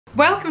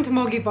Welcome to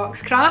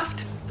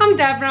MoggyBoxCraft. I'm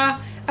Deborah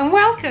and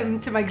welcome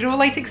to my grow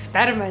light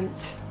experiment.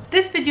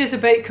 This video is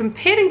about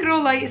comparing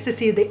grow lights to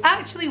see if they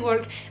actually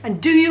work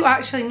and do you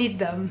actually need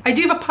them. I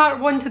do have a part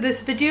 1 to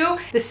this video,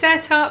 the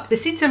setup, the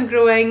seeds I'm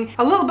growing,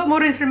 a little bit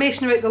more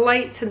information about the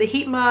lights and the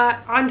heat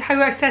mat and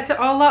how I set it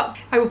all up.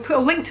 I will put a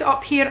link to it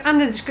up here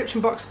and in the description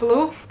box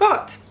below.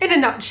 But in a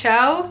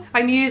nutshell,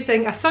 I'm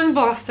using a sun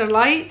blaster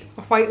light,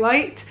 a white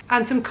light,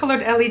 and some coloured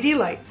LED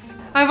lights.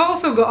 I've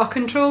also got a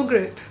control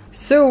group.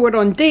 So we're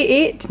on day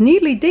 8,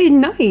 nearly day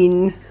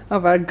 9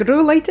 of our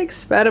grow light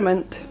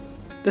experiment.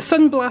 The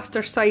sun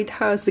blaster side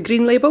has the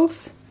green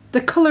labels, the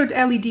coloured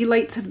LED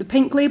lights have the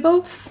pink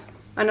labels,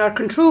 and our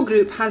control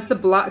group has the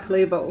black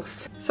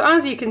labels. So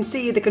as you can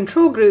see, the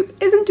control group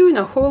isn't doing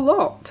a whole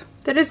lot.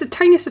 There is the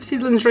tiniest of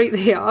seedlings right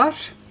there.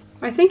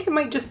 I think it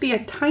might just be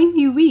a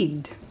tiny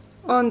weed.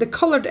 On the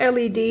coloured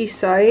LED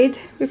side,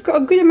 we've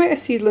got a good amount of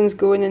seedlings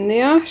going in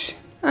there,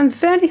 and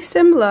very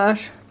similar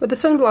with the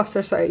sun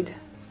blaster side.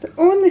 The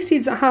only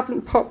seeds that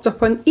haven't popped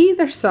up on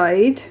either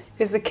side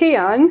is the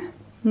cayenne,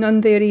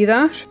 none there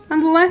either,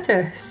 and the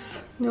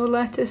lettuce. No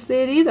lettuce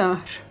there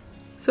either.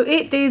 So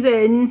 8 days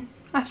in,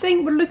 I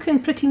think we're looking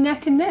pretty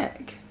neck and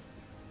neck.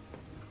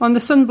 On the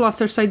sun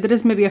blaster side there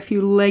is maybe a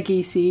few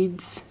leggy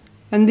seeds,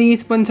 and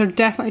these ones are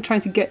definitely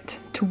trying to get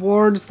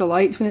towards the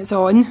light when it's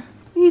on.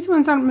 These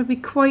ones aren't maybe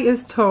quite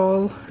as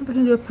tall. If I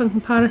can do a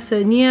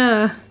comparison,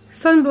 yeah.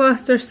 Sun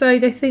blaster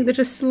side, I think they're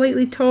just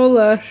slightly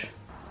taller.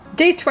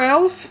 Day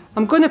 12,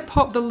 I'm going to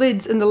pop the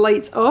lids and the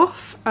lights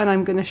off and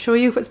I'm going to show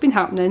you what's been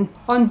happening.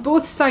 On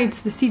both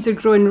sides the seeds are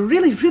growing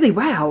really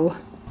well.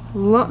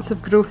 Lots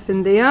of growth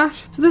in there.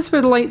 So this is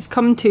where the lights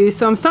come to,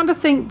 so I'm starting to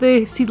think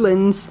the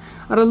seedlings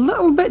are a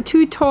little bit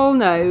too tall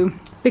now.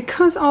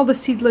 Because all the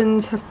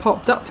seedlings have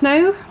popped up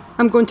now,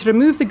 I'm going to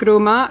remove the grow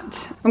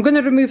mat. I'm going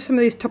to remove some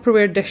of these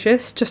Tupperware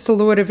dishes just to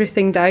lower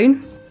everything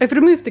down. I've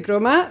removed the grow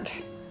mat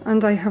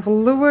and I have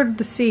lowered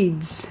the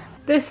seeds.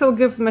 This will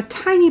give them a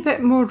tiny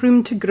bit more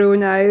room to grow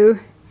now.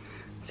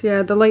 So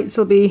yeah, the lights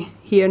will be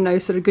here now,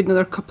 so they're a good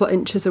another couple of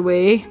inches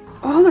away.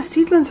 All the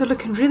seedlings are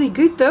looking really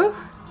good though.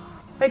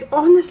 I'd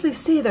honestly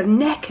say they're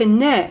neck and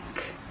neck.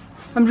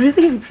 I'm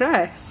really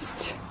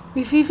impressed.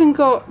 We've even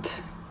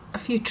got a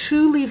few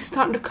true leaves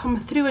starting to come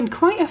through and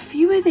quite a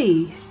few of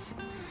these.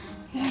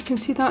 Yeah, I can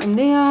see that in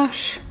there,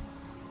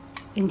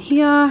 in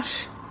here.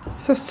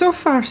 So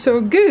far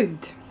so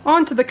good.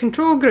 On to the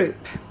control group.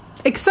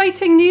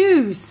 Exciting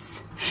news!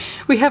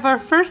 We have our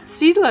first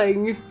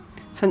seedling.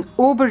 It's an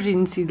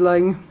aubergine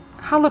seedling.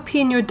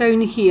 Jalapeno down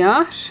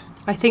here.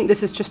 I think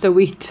this is just a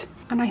wheat.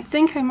 And I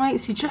think I might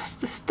see just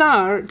the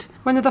start,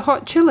 one of the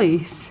hot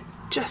chilies,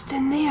 just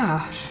in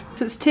there.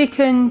 So it's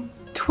taken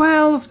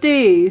 12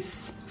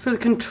 days for the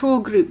control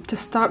group to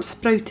start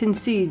sprouting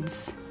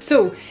seeds.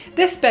 So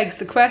this begs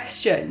the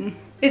question,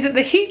 is it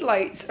the heat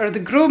lights or the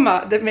grow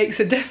mat that makes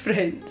a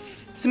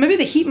difference? So maybe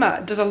the heat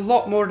mat does a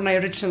lot more than I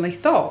originally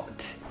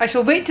thought. I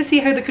shall wait to see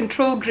how the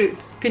control group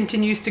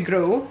continues to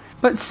grow.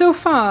 But so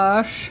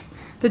far,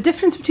 the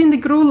difference between the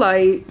grow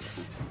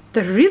lights,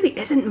 there really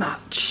isn't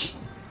much.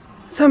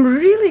 So I'm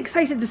really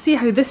excited to see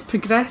how this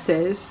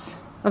progresses.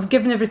 I've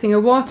given everything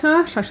a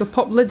water, I shall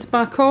pop lids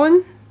back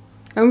on,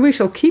 and we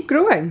shall keep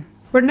growing.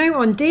 We're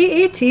now on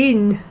day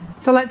 18.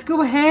 So let's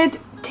go ahead,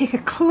 take a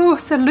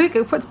closer look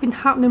at what's been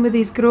happening with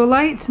these grow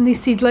lights and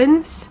these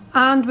seedlings,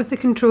 and with the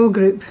control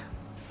group.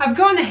 I've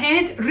gone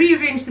ahead,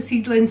 rearranged the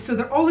seedlings so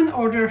they're all in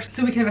order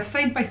so we can have a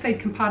side-by-side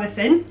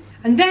comparison,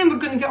 and then we're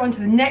going to get on to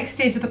the next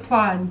stage of the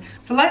plan.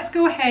 So let's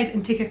go ahead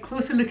and take a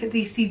closer look at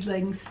these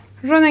seedlings.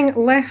 Running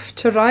left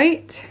to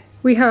right,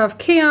 we have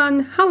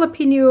cayenne,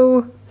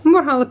 jalapeno,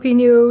 more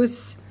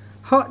jalapenos,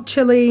 hot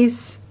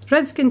chilies,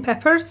 red skin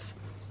peppers,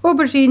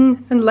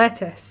 aubergine and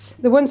lettuce.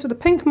 The ones with the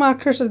pink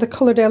markers are the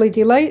coloured LED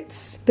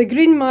lights, the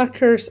green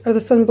markers are the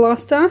sun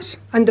blaster,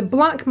 and the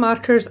black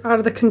markers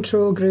are the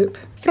control group.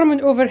 From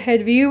an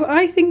overhead view,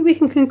 I think we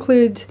can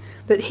conclude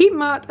that heat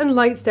mat and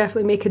lights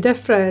definitely make a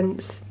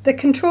difference. The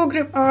control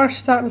group are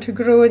starting to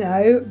grow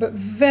now, but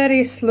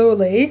very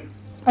slowly.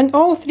 And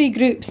all three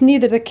groups,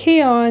 neither the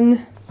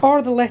cayenne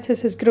or the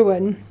lettuce is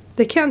growing.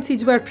 The cayenne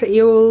seeds were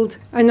pretty old,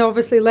 and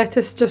obviously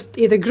lettuce just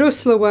either grows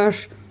slower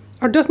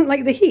or doesn't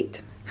like the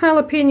heat.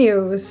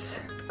 Jalapenos.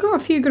 Got a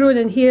few growing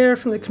in here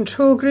from the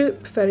control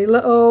group, very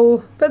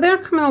little, but they're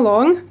coming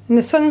along. In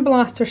the sun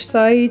blaster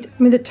side,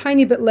 I mean, they're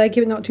tiny bit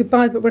leggy but not too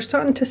bad, but we're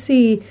starting to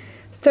see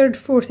 3rd,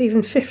 4th,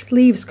 even 5th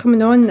leaves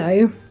coming on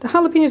now. The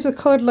jalapenos with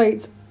coloured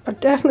lights are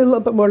definitely a little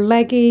bit more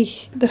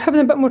leggy. They're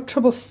having a bit more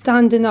trouble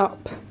standing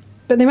up,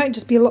 but they might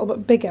just be a little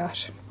bit bigger.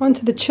 On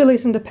to the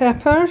chilies and the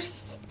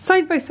peppers.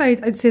 Side by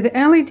side, I'd say the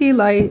LED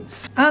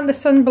lights and the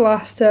sun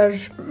blaster,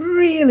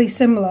 really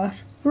similar,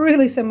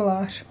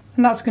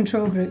 and that's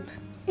control group.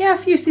 Yeah, a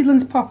few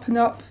seedlings popping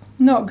up,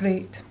 not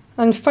great.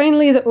 And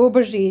finally the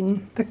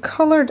aubergine. The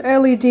coloured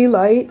LED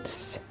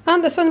lights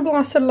and the sun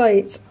blaster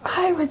lights,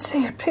 I would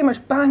say are pretty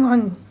much bang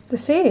on the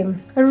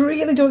same. I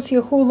really don't see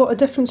a whole lot of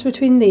difference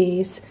between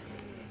these.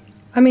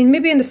 I mean,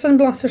 maybe in the sun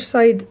blaster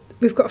side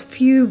we've got a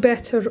few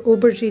better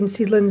aubergine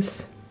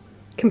seedlings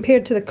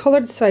compared to the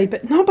coloured side,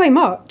 but not by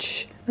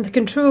much. And the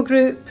control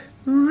group,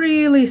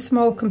 really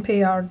small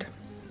compared.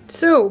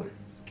 So,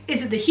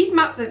 is it the heat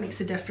map that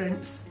makes a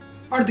difference?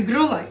 Or the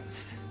grow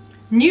lights?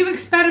 New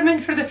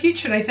experiment for the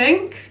future, I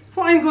think.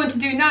 What I'm going to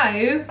do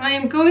now, I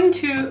am going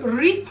to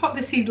repot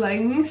the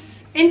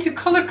seedlings into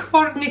colour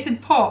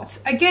coordinated pots,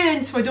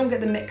 again so I don't get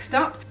them mixed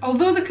up.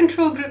 Although the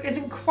control group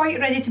isn't quite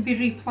ready to be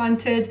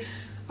replanted,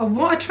 I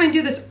want to try and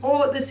do this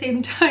all at the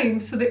same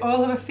time so they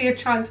all have a fair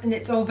chance and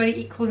it's all very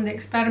equal in the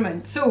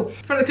experiment. So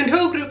for the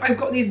control group, I've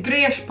got these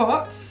greyish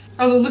pots,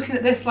 although looking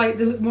at this light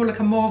they look more like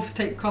a mauve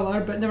type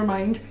colour, but never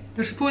mind.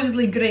 They're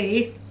supposedly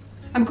grey.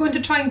 I'm going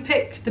to try and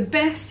pick the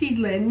best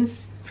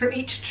seedlings from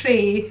each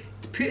tray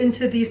to put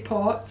into these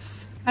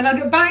pots, and I'll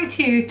get back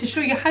to you to show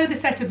you how the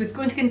setup is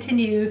going to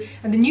continue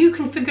and the new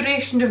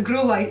configuration of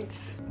grow lights.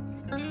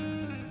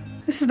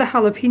 This is the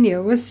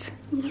jalapenos.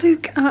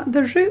 Look at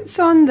the roots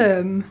on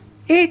them.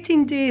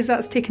 18 days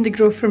that's taken to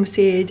grow from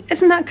seed.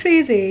 Isn't that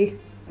crazy?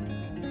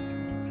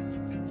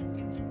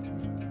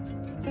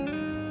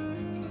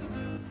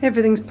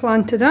 Everything's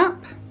planted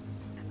up,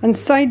 and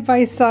side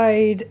by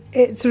side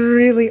it's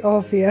really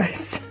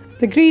obvious.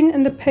 The green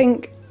and the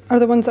pink are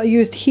the ones that I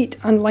used heat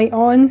and light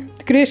on.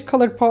 The greyish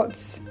coloured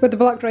pots with the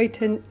black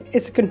writing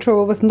is a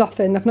control with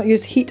nothing. I've not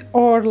used heat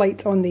or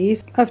light on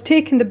these. I've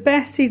taken the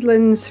best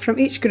seedlings from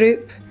each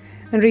group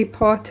and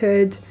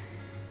repotted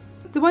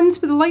the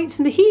ones with the lights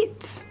and the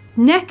heat.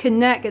 Neck and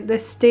neck at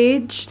this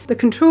stage. The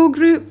control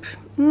group,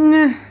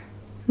 nah.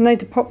 Now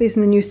to pop these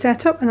in the new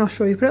setup and I'll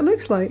show you what it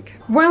looks like.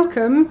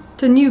 Welcome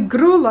to new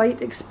grow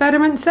light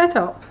experiment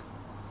setup.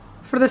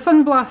 For the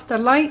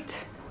sunblaster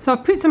light, so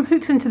I've put some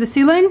hooks into the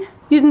ceiling.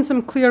 Using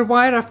some clear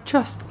wire, I've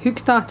just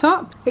hooked that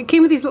up. It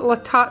came with these little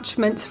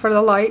attachments for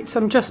the light, so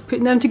I'm just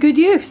putting them to good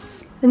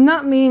use. And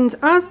that means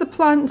as the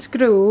plants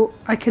grow,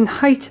 I can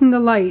heighten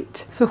the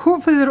light. So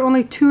hopefully they're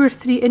only 2 or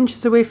 3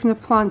 inches away from the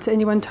plant at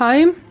any one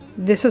time.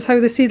 This is how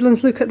the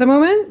seedlings look at the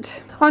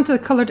moment. Onto the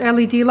coloured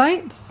LED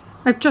lights.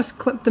 I've just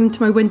clipped them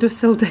to my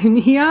windowsill down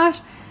here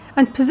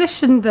and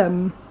positioned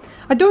them.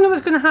 I don't know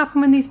what's going to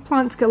happen when these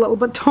plants get a little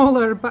bit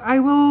taller, but I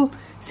will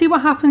see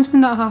what happens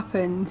when that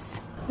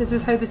happens. This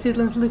is how the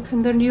seedlings look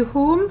in their new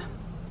home.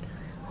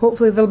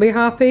 Hopefully they'll be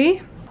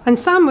happy. And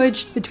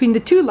sandwiched between the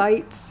 2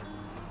 lights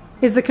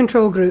is the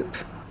control group.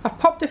 I've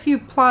popped a few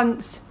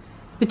plants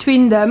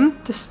between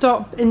them to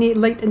stop any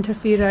light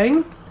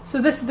interfering. So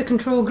this is the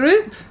control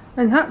group,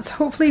 and that's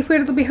hopefully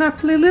where they'll be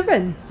happily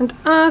living. And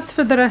as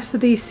for the rest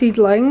of these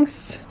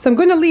seedlings, so I'm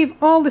going to leave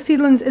all the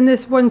seedlings in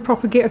this one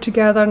propagator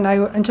together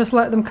now and just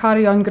let them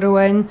carry on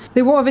growing.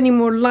 They won't have any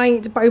more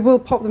light, but I will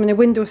pop them in a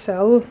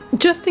windowsill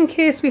just in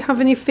case we have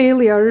any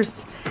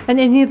failures and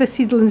any of the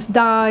seedlings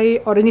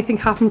die or anything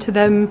happen to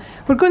them.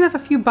 We're going to have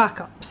a few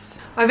backups.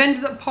 I've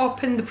ended up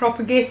popping the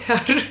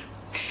propagator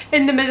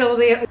in the middle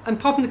there and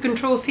popping the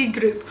control seed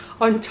group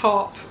on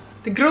top.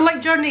 The grow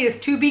light journey is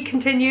to be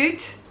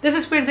continued. This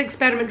is where the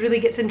experiment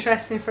really gets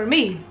interesting for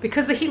me.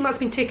 Because the heat map's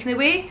been taken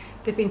away,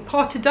 they've been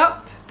potted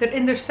up, they're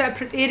in their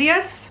separate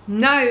areas.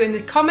 Now in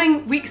the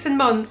coming weeks and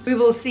months, we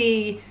will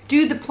see,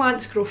 do the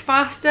plants grow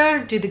faster,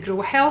 do they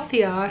grow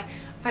healthier,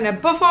 and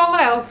above all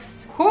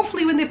else,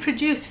 hopefully when they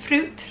produce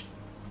fruit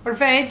or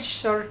veg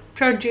or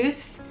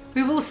produce,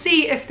 we will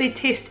see if they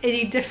taste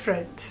any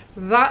different.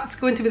 That's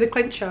going to be the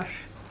clincher.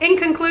 In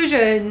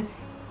conclusion,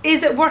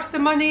 is it worth the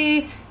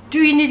money? Do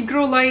you need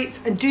grow lights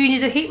and do you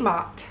need a heat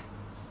mat?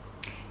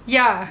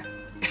 Yeah.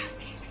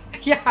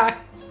 Yeah.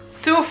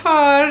 So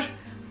far,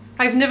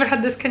 I've never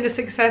had this kind of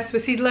success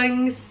with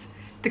seedlings.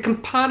 The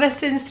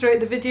comparisons throughout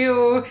the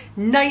video,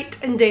 night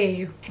and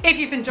day. If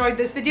you've enjoyed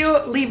this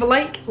video, leave a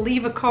like,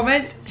 leave a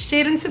comment,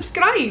 share and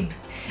subscribe.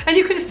 And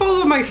you can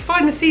follow my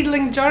fun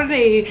seedling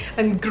journey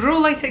and grow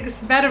light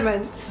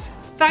experiments.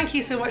 Thank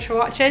you so much for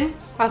watching.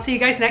 I'll see you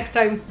guys next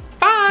time.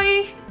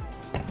 Bye!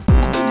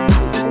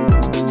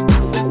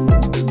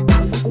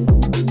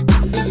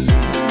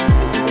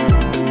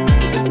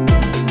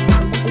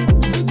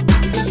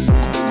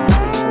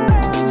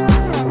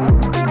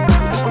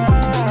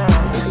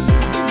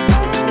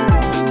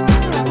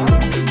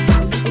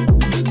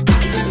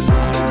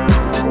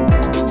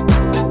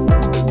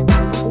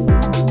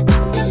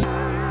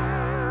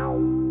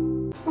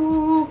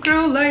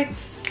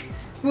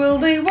 Will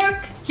they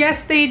work?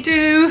 Yes, they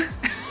do.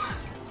 I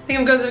think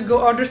I'm going to go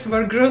order some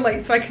more grow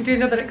lights so I can do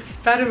another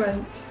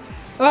experiment.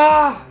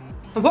 Ah,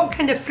 and what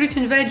kind of fruit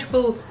and veg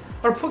or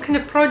what kind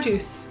of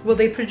produce will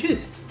they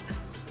produce?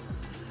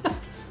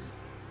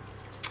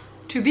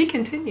 To be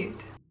continued.